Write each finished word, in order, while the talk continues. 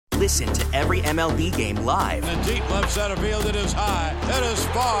Listen to every MLB game live. In the deep left center field, it is high, it is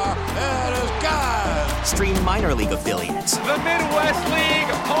far, it is gone. Stream minor league affiliates. The Midwest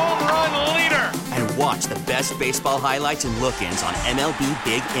League home run leader. And watch the best baseball highlights and look-ins on MLB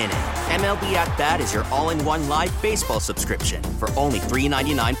Big Inning. MLB At Bat is your all-in-one live baseball subscription for only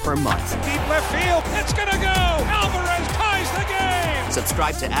 $3.99 per month. Deep left field, it's gonna go. Alvarez ties the game.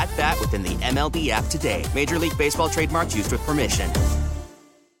 Subscribe to At Bat within the MLB app today. Major League Baseball trademarks used with permission.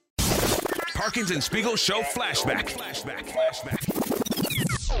 Parkins and Spiegel Show Flashback.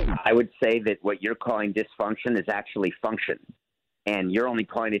 I would say that what you're calling dysfunction is actually function. And you're only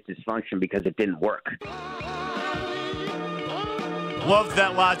calling it dysfunction because it didn't work. Loved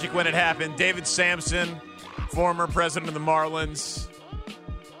that logic when it happened. David Sampson, former president of the Marlins,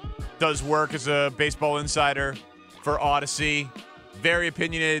 does work as a baseball insider for Odyssey. Very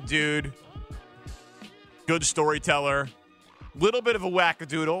opinionated dude. Good storyteller. Little bit of a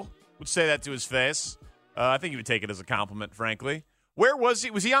wackadoodle. Would say that to his face. I think he would take it as a compliment, frankly. Where was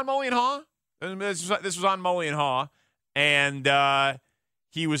he? Was he on Mully and Haw? This was on Mully and Haw. And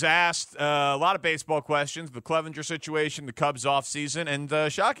he was asked a lot of baseball questions, the Clevenger situation, the Cubs offseason,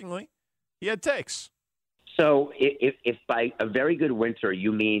 and shockingly, he had takes. So if by a very good winter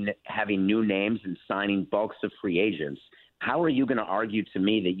you mean having new names and signing bulks of free agents, how are you going to argue to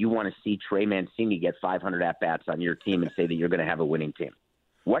me that you want to see Trey Mancini get 500 at-bats on your team and say that you're going to have a winning team?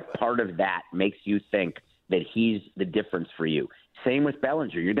 What part of that makes you think that he's the difference for you? Same with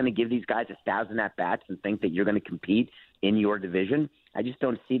Bellinger. You're going to give these guys 1,000 at-bats and think that you're going to compete in your division? I just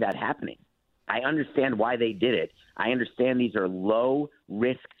don't see that happening. I understand why they did it. I understand these are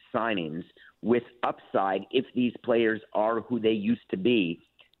low-risk signings with upside if these players are who they used to be.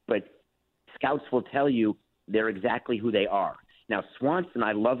 But scouts will tell you they're exactly who they are. Now, Swanson,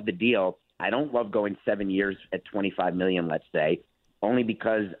 I love the deal. I don't love going 7 years at $25 million, let's say, only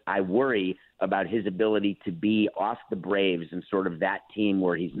because I worry about his ability to be off the Braves and sort of that team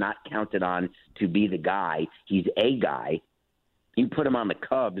where he's not counted on to be the guy. He's a guy. You put him on the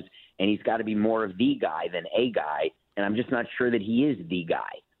Cubs, and he's got to be more of the guy than a guy, and I'm just not sure that he is the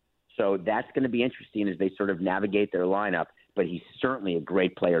guy. So that's going to be interesting as they sort of navigate their lineup, but he's certainly a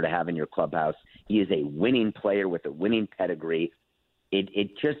great player to have in your clubhouse. He is a winning player with a winning pedigree.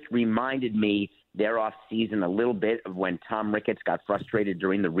 It just reminded me their offseason a little bit of when Tom Ricketts got frustrated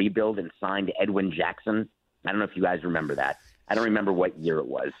during the rebuild and signed Edwin Jackson. I don't know if you guys remember that. I don't remember what year it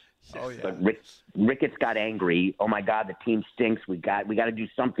was. Oh, yeah. But Ricketts got angry. Oh, my God, the team stinks. We got to do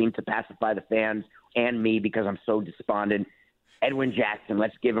something to pacify the fans and me because I'm so despondent. Edwin Jackson,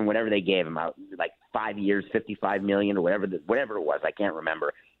 let's give him whatever they gave him, out like 5 years, $55 million or whatever it was. I can't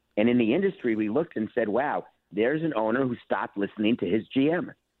remember. And in the industry, we looked and said, wow, there's an owner who stopped listening to his GM.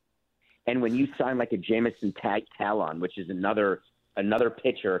 And when you sign like a Jameson Talon, which is another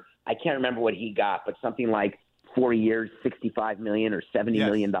pitcher, I can't remember what he got, but something like 4 years, $65 million or $70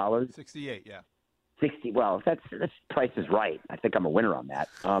 million. 68, yeah. 60. Well, that's Price is Right. I think I'm a winner on that.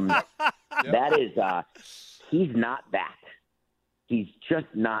 That is, he's not that. He's just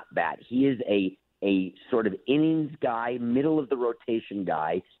not that. He is a sort of innings guy, middle of the rotation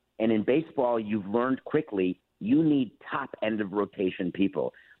guy. And in baseball, you've learned quickly you need top end of rotation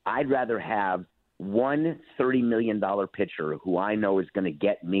people. I'd rather have one $30 million pitcher who I know is going to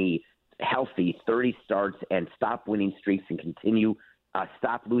get me healthy 30 starts and stop winning streaks and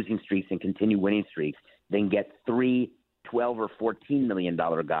stop losing streaks and continue winning streaks than get three $12 or $14 million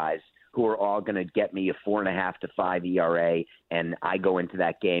guys who are all going to get me a 4.5 to 5 ERA, and I go into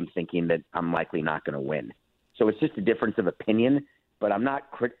that game thinking that I'm likely not going to win. So it's just a difference of opinion, but I'm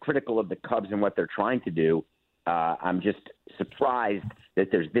not critical of the Cubs and what they're trying to do. I'm just surprised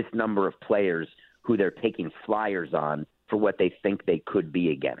that there's this number of players who they're taking flyers on for what they think they could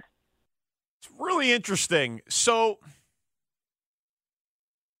be again. It's really interesting. So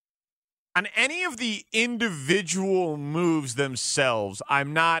on any of the individual moves themselves,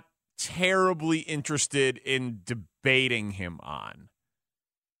 I'm not terribly interested in debating him on.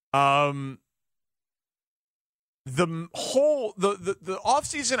 The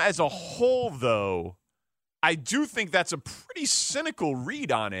offseason as a whole, though, I do think that's a pretty cynical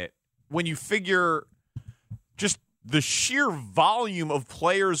read on it when you figure just the sheer volume of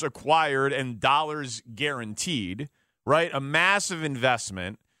players acquired and dollars guaranteed, right? A massive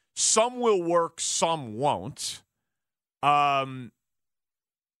investment. Some will work, some won't. I'm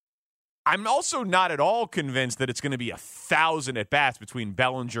also not at all convinced that it's going to be 1,000 at-bats between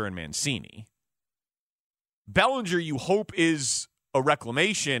Bellinger and Mancini. Bellinger, you hope, is a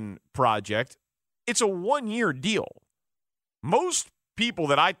reclamation project. It's a one-year deal. Most people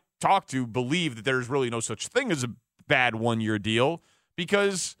that I talk to believe that there's really no such thing as a bad one-year deal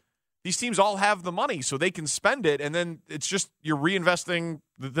because these teams all have the money, so they can spend it, and then it's just you're reinvesting.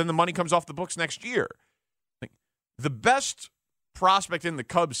 Then the money comes off the books next year. Like, the best prospect in the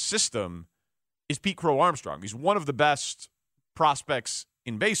Cubs system is Pete Crow Armstrong. He's one of the best prospects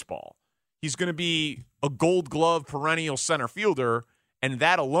in baseball. He's going to be a Gold Glove perennial center fielder, and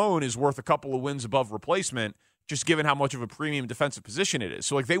that alone is worth a couple of wins above replacement, just given how much of a premium defensive position it is.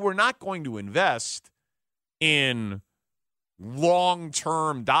 So, like, they were not going to invest in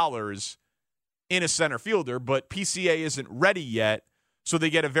long-term dollars in a center fielder, but PCA isn't ready yet, so they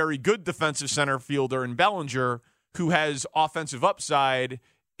get a very good defensive center fielder in Bellinger, who has offensive upside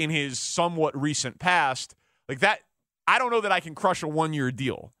in his somewhat recent past. Like that, I don't know that I can crush a 1-year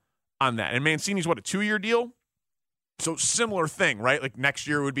deal on that. And Mancini's, what, a 2-year deal? So similar thing, right? Like next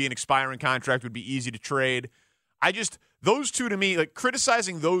year would be an expiring contract, would be easy to trade. Those two to me, like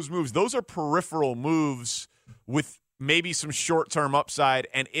criticizing those moves, those are peripheral moves with maybe some short-term upside,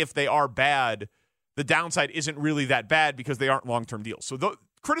 and if they are bad, the downside isn't really that bad because they aren't long-term deals. So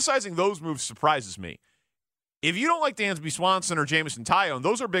criticizing those moves surprises me. If you don't like Dansby Swanson or Jameson Taillon,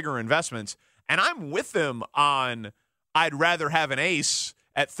 those are bigger investments, and I'm with them on I'd rather have an ace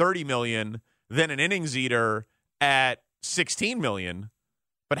at $30 million than an innings eater at $16 million.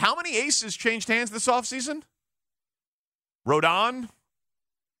 But how many aces changed hands this offseason? Rodon?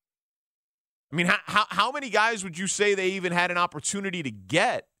 I mean, how many guys would you say they even had an opportunity to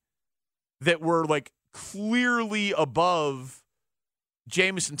get that were, like, clearly above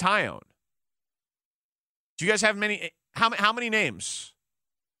Jameson Taillon? Do you guys have many? How many names?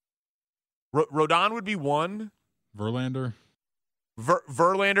 Rodon would be one. Verlander.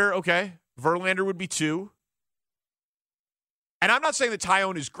 Verlander, okay. Verlander would be two. And I'm not saying that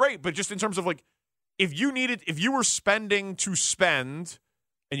Taillon is great, but just in terms of, like, if you were spending to spend,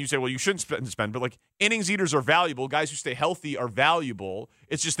 and you say, well, you shouldn't spend, but, like, innings eaters are valuable. Guys who stay healthy are valuable.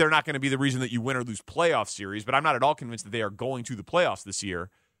 It's just they're not going to be the reason that you win or lose playoff series, but I'm not at all convinced that they are going to the playoffs this year.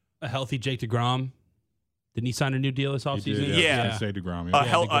 A healthy Jake DeGrom. Didn't he sign a new deal this offseason? Yeah. Say DeGrom.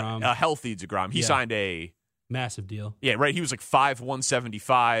 DeGrom. A healthy DeGrom. He signed a massive deal. Yeah, right. He was like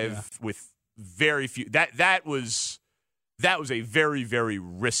 5'175" with very few. That was a very, very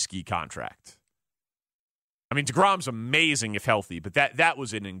risky contract. I mean, DeGrom's amazing if healthy, but that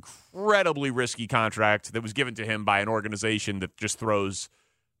was an incredibly risky contract that was given to him by an organization that just throws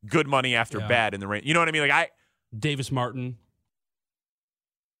good money after bad in the rain. You know what I mean? Like Davis Martin.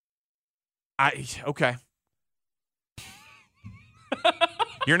 Okay.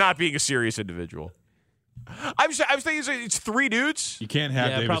 You're not being a serious individual. I was thinking it's three dudes. You can't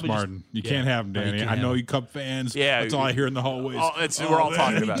have Davis Martin. You can't have him, Danny. I know you Cub fans. Yeah, that's all I hear in the hallways. We're all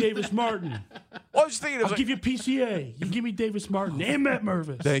talking about Davis Martin. Well, I was thinking, I'll give you PCA. You give me Davis Martin and Matt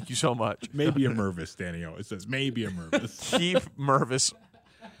Mervis. Thank you so much. Maybe a Mervis, Danny. It says maybe a Mervis. Keep Mervis.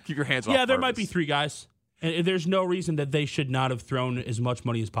 Keep your hands off. Yeah, there Mervis. might be three guys. And there's no reason that they should not have thrown as much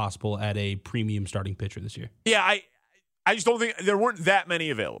money as possible at a premium starting pitcher this year. Yeah, I just don't think there weren't that many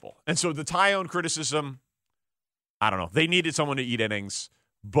available. And so the Taillon criticism, I don't know. They needed someone to eat innings,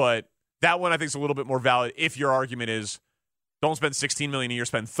 but that one I think is a little bit more valid if your argument is don't spend $16 million a year,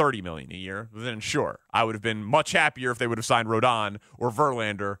 spend $30 million a year. Then sure, I would have been much happier if they would have signed Rodon or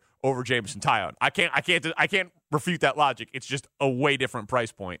Verlander over Jameson Taillon. I can't refute that logic. It's just a way different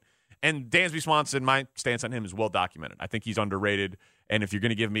price point. And Dansby Swanson, my stance on him is well documented. I think he's underrated. And if you're going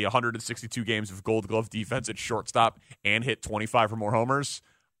to give me 162 games of Gold Glove defense at shortstop and hit 25 or more homers,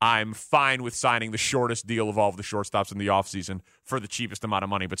 I'm fine with signing the shortest deal of all of the shortstops in the offseason for the cheapest amount of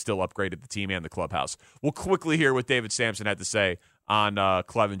money, but still upgraded the team and the clubhouse. We'll quickly hear what David Samson had to say on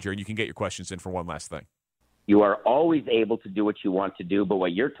Clevenger, and you can get your questions in for one last thing. You are always able to do what you want to do, but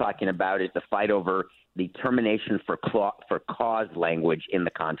what you're talking about is the fight over the termination for cause language in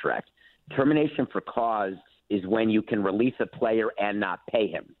the contract. Termination for cause is when you can release a player and not pay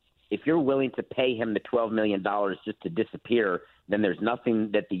him. If you're willing to pay him the $12 million just to disappear, then there's nothing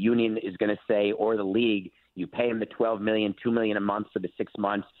that the union is going to say or the league. You pay him the $12 million, $2 million a month for the 6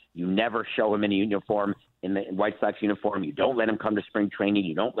 months. You never show him in a uniform, in the White Sox uniform. You don't let him come to spring training.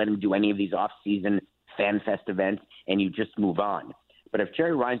 You don't let him do any of these off-season fan fest events, and you just move on. But if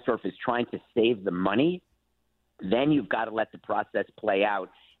Jerry Reinsdorf is trying to save the money, then you've got to let the process play out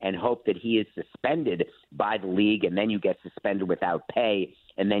and hope that he is suspended by the league, and then you get suspended without pay,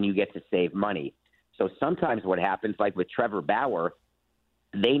 and then you get to save money. So sometimes what happens, like with Trevor Bauer,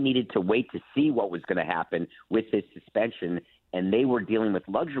 they needed to wait to see what was going to happen with his suspension, and they were dealing with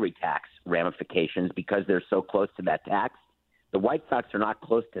luxury tax ramifications because they're so close to that tax. The White Sox are not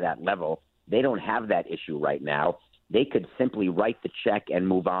close to that level. They don't have that issue right now. They could simply write the check and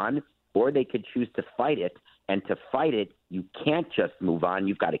move on, or they could choose to fight it And to fight it, you can't just move on.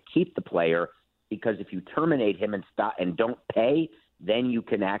 You've got to keep the player, because if you terminate him and don't pay, then you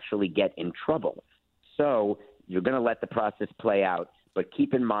can actually get in trouble. So you're going to let the process play out, but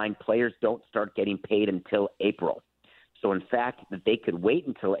keep in mind players don't start getting paid until April. So, in fact, that they could wait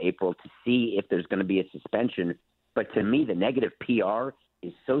until April to see if there's going to be a suspension. But to me, the negative PR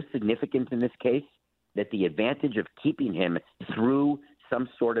is so significant in this case that the advantage of keeping him through some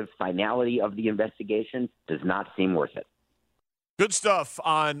sort of finality of the investigation does not seem worth it. Good stuff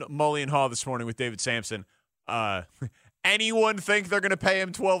on Mully and Haw this morning with David Sampson. Anyone think they're going to pay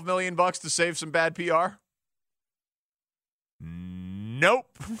him $12 million to save some bad PR?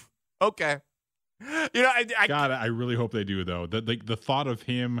 Nope. Okay. You know, I really hope they do, though. The thought of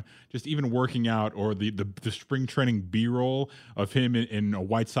him just even working out, or the spring training B-roll of him in a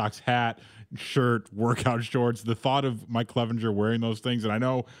White Sox hat, shirt, workout shorts, the thought of Mike Clevenger wearing those things, and I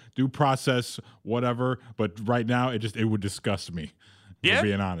know due process, whatever, but right now it would disgust me, for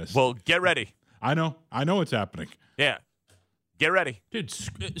being honest. Well, get ready. I know it's happening. Yeah. Get ready. Dude,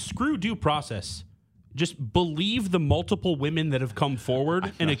 screw due process. Just believe the multiple women that have come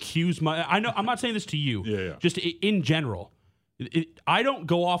forward and accuse I know, I'm not saying this to you. Yeah. Just in general. I don't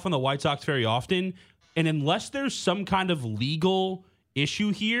go off on the White Sox very often, and unless there's some kind of legal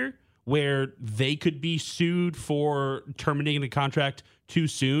issue here where they could be sued for terminating the contract too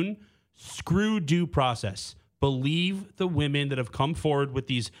soon, screw due process. Believe the women that have come forward with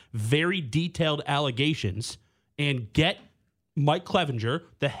these very detailed allegations and get Mike Clevenger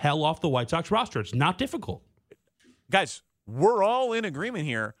the hell off the White Sox roster. It's not difficult. Guys, we're all in agreement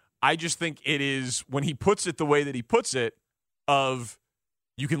here. I just think it is, when he puts it the way that he puts it, of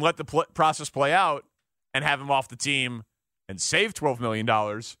you can let the process play out and have him off the team and save $12 million,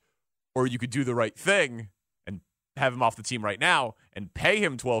 or you could do the right thing and have him off the team right now and pay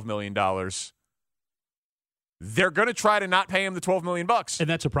him $12 million. They're going to try to not pay him the $12 million. And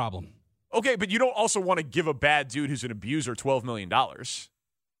that's a problem. Okay, but you don't also want to give a bad dude who's an abuser $12 million.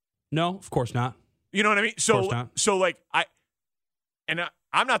 No, of course not. You know what I mean? So like,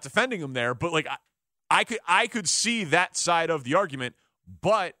 I'm not defending him there, but like, I could see that side of the argument,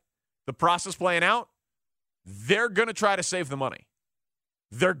 but the process playing out, they're going to try to save the money.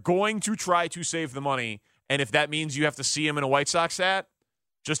 They're going to try to save the money, and if that means you have to see him in a White Sox hat,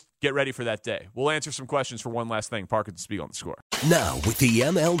 just get ready for that day. We'll answer some questions for one last thing. Parker to speak on the score. Now, with the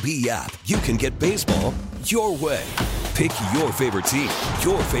MLB app, you can get baseball your way. Pick your favorite team,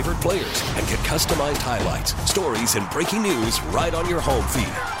 your favorite players, and get customized highlights, stories, and breaking news right on your home feed.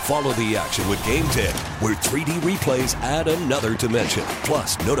 Follow the action with Game 10, where 3D replays add another dimension.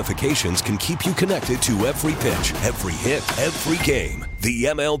 Plus, notifications can keep you connected to every pitch, every hit, every game. The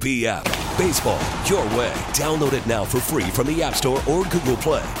MLB app. Baseball your way. Download it now for free from the App Store or Google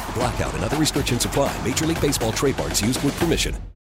Play. Blackout and other restrictions apply. Major League Baseball trademarks used with permission.